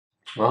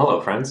Well,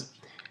 hello friends.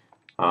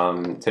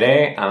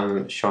 Today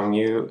I'm showing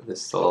you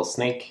this little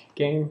snake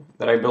game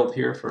that I built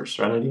here for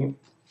Serenity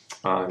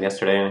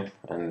yesterday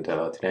and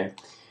today.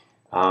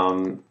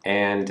 And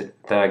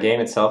the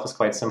game itself is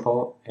quite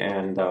simple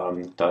and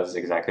does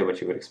exactly what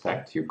you would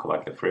expect. You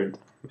collect the fruit,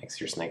 makes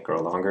your snake grow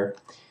longer.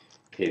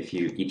 If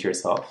you eat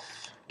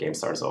yourself, game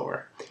starts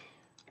over.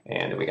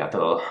 And we got the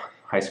little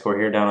high score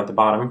here down at the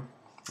bottom.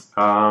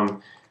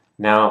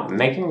 Now,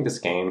 making this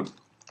game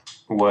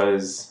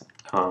was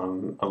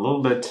a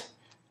little bit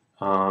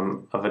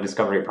of a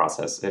discovery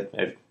process.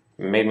 It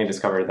made me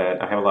discover that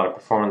I have a lot of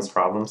performance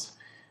problems,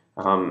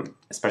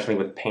 especially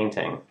with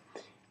painting.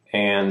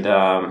 And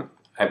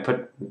I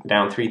put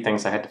down three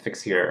things I had to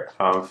fix here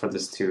for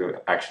this to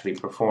actually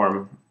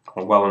perform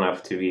well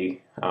enough to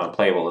be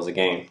playable as a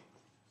game.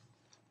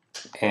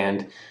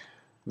 And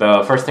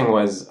the first thing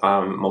was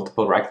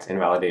multiple rect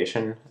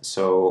invalidation.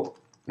 So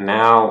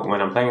now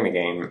when I'm playing the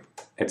game,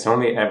 it's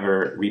only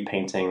ever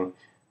repainting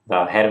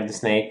the head of the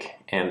snake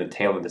and the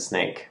tail of the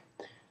snake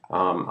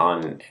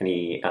on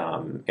any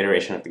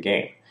iteration of the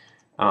game,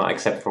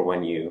 except for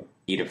when you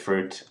eat a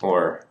fruit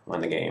or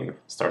when the game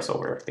starts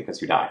over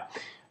because you die.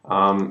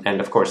 And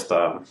of course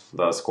the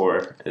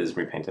score is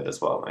repainted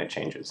as well and it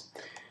changes.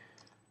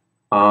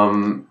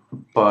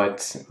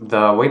 But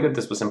the way that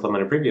this was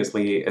implemented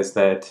previously is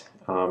that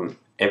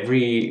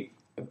every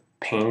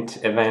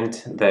paint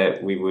event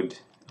that we would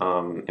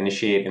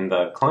initiate in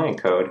the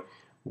client code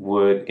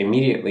would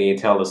immediately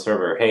tell the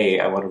server, hey,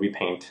 I want to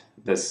repaint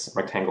this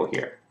rectangle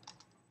here.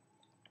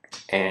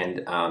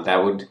 And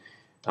that would,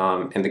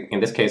 in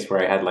this case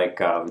where I had like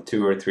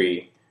 2 or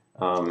 3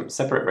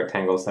 separate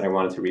rectangles that I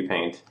wanted to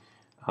repaint,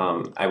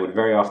 I would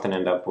very often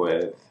end up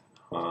with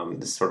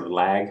this sort of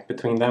lag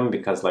between them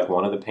because like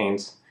one of the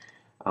paints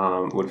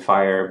would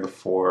fire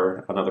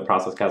before another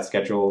process got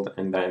scheduled,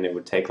 and then it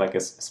would take like a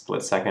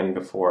split second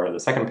before the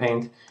second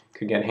paint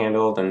could get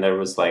handled, and there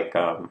was like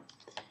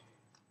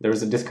there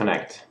was a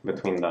disconnect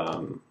between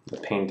the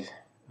paint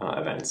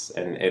events,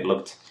 and it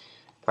looked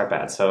quite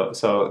bad.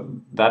 So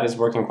that is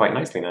working quite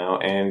nicely now,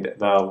 and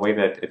the way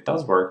that it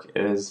does work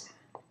is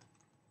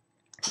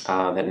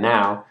that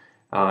now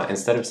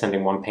instead of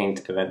sending one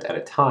paint event at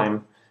a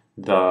time,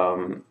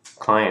 the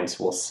clients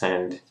will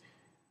send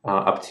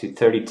up to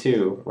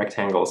 32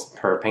 rectangles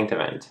per paint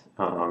event,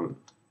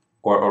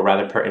 or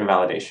rather per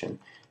invalidation.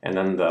 And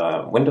then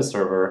the Windows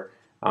server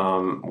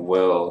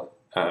will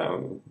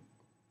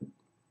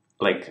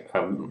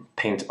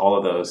paint all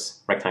of those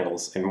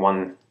rectangles in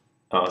one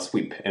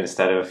sweep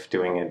instead of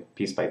doing it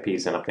piece by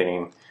piece and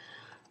updating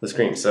the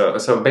screen.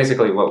 So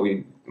basically what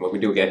we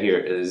do get here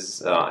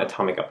is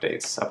atomic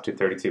updates up to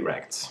 32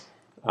 rects.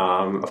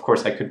 Of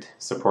course I could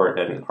support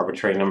an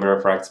arbitrary number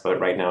of rects, but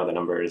right now the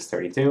number is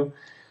 32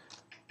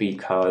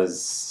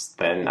 because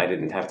then I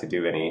didn't have to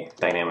do any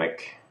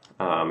dynamic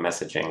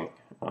messaging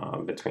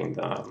between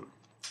the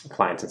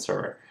client and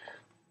server.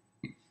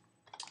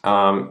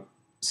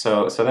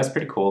 So that's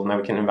pretty cool. Now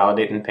we can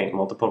invalidate and paint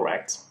multiple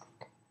rects.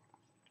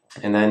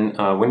 And then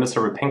Windows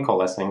Server paint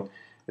coalescing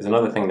is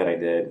another thing that I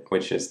did,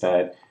 which is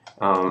that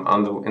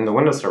in the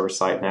Windows Server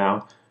side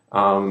now,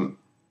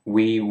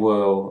 we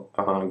will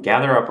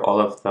gather up all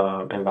of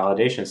the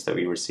invalidations that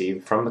we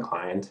receive from the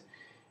client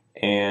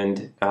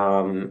and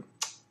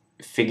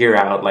figure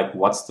out like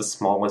what's the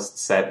smallest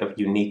set of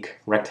unique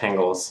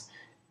rectangles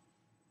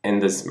in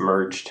this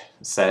merged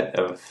set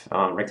of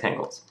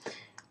rectangles.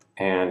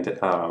 And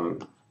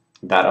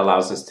that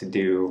allows us to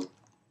do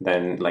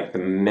then like the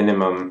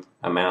minimum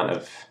amount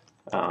of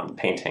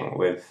painting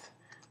with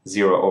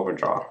 0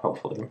 overdraw,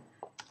 hopefully.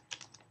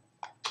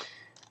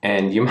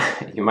 And you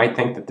might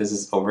think that this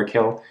is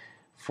overkill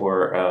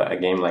for a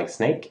game like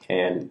Snake,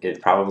 and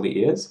it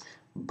probably is,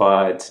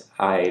 but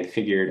I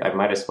figured I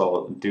might as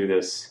well do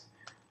this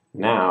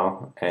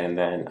now, and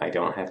then I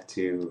don't have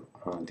to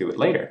do it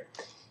later.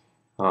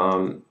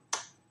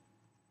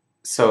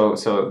 So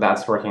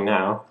that's working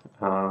now,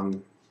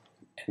 and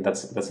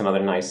that's another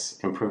nice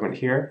improvement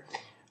here.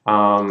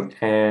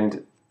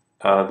 And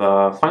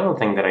the final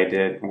thing that I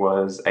did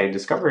was I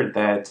discovered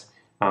that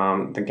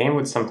the game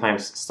would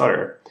sometimes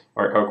stutter,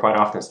 or quite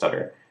often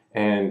stutter.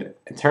 And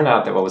it turned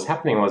out that what was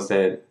happening was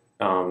that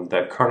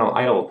the kernel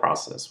idle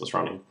process was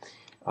running.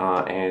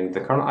 And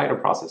the kernel idle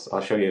process,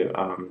 I'll show you,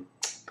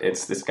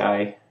 it's this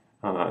guy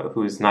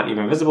who's not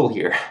even visible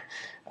here.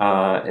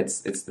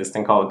 It's this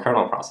thing called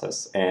kernel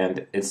process.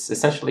 And it's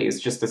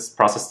just this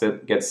process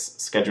that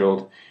gets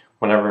scheduled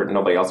whenever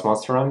nobody else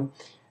wants to run.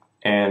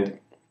 And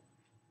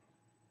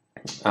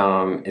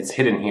it's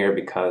hidden here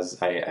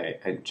because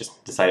I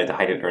just decided to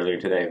hide it earlier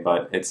today,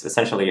 but it's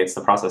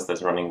the process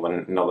that's running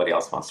when nobody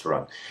else wants to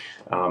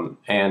run.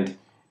 And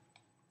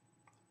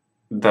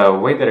the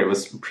way that it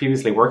was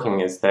previously working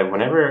is that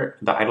whenever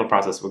the idle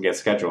process would get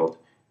scheduled,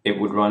 it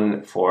would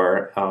run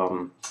for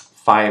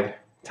 5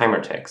 timer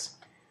ticks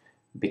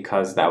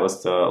because that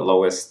was the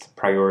lowest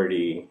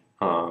priority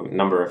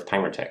number of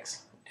timer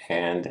ticks.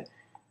 And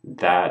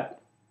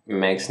that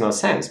makes no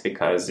sense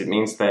because it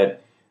means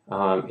that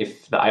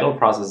if the idle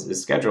process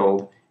is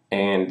scheduled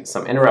and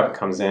some interrupt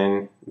comes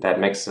in that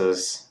makes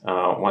us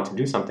want to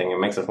do something, and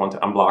makes us want to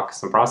unblock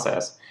some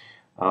process,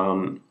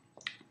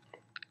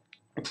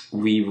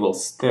 we will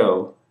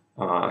still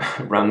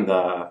run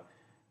the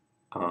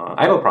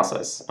idle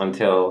process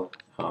until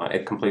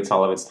it completes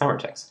all of its timer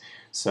checks.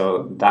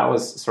 So that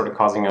was sort of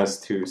causing us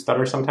to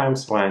stutter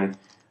sometimes when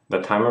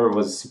the timer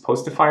was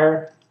supposed to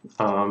fire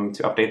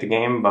to update the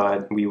game,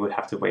 but we would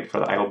have to wait for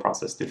the idle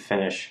process to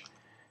finish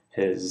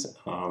his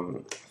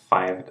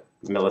 5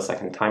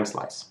 millisecond time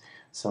slice.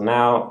 So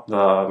now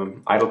the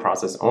idle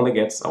process only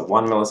gets a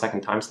 1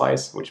 millisecond time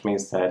slice, which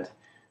means that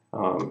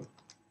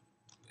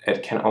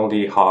it can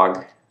only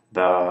hog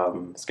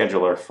the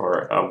scheduler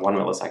for 1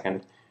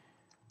 millisecond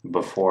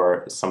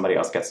before somebody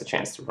else gets a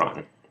chance to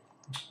run.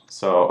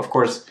 So of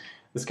course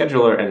the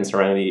scheduler in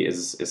Serenity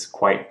is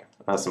quite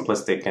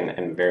simplistic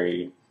and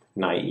very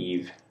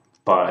naive,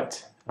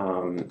 but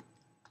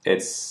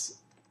it's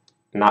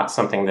not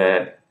something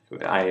that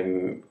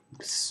I'm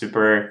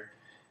super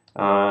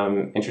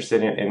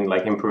interested in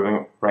like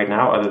improving right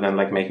now, other than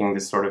like making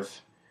this sort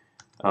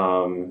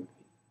of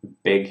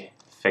big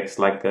fix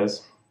like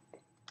this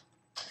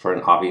for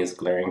an obvious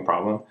glaring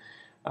problem,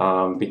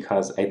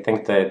 because I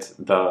think that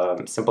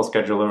the simple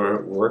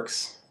scheduler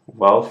works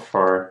well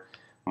for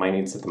my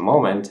needs at the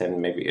moment,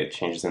 and maybe it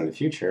changes in the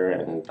future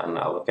and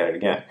I'll look at it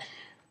again.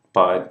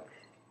 But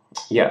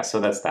yeah, so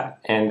that's that.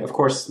 And of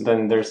course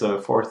then there's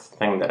a fourth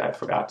thing that I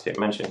forgot to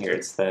mention here.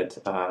 It's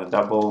that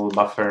double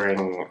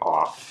buffering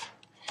off.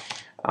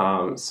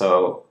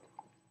 So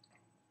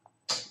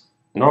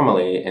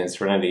normally in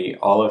Serenity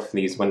all of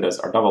these windows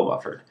are double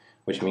buffered,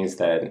 which means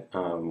that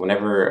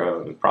whenever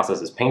a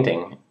process is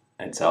painting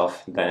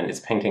itself, then it's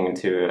painting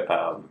into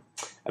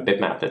a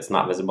bitmap that's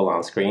not visible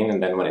on screen,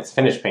 and then when it's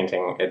finished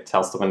painting, it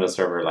tells the Windows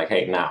server like,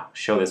 hey, now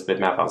show this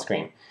bitmap on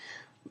screen.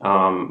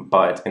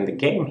 But in the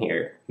game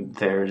here,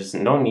 there's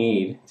no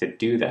need to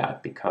do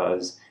that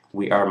because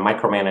we are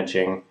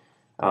micromanaging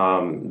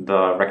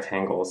the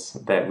rectangles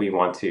that we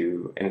want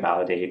to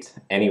invalidate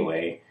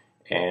anyway,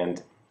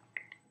 and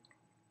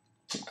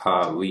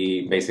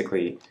we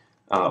basically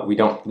we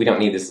don't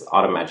need this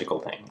automagical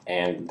thing,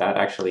 and that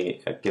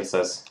actually gives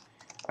us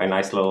a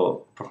nice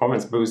little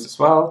performance boost as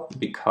well,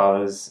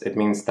 because it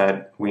means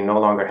that we no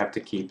longer have to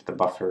keep the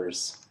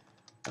buffers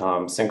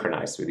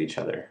synchronized with each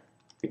other,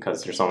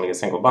 because there's only a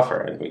single buffer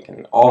and we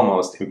can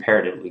almost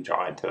imperatively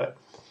draw into it.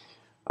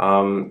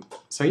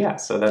 So yeah,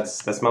 so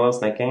that's my little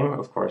snake game.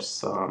 Of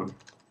course,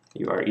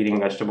 you are eating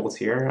vegetables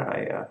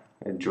here.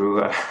 I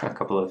drew a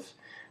couple of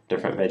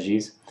different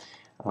veggies,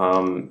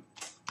 and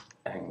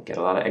get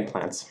a lot of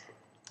eggplants.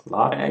 A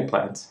lot of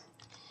eggplants.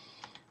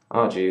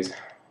 Oh geez,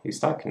 you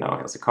stuck? No,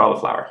 it's a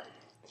cauliflower.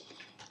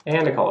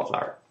 And a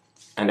cauliflower.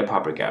 And a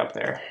paprika up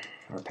there.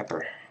 Or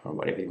pepper, or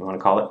whatever you want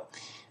to call it.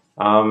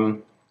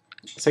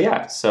 So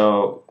yeah,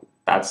 so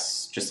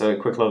that's just a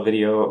quick little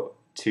video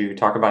to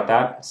talk about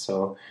that.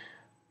 So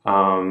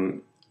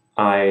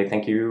I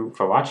thank you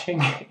for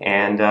watching,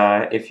 and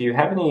if you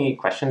have any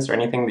questions or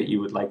anything that you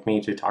would like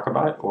me to talk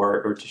about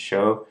or to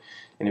show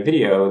in a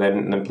video,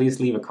 then please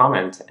leave a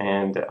comment,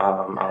 and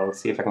I'll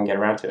see if I can get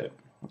around to it.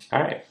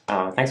 Alright,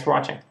 thanks for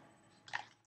watching.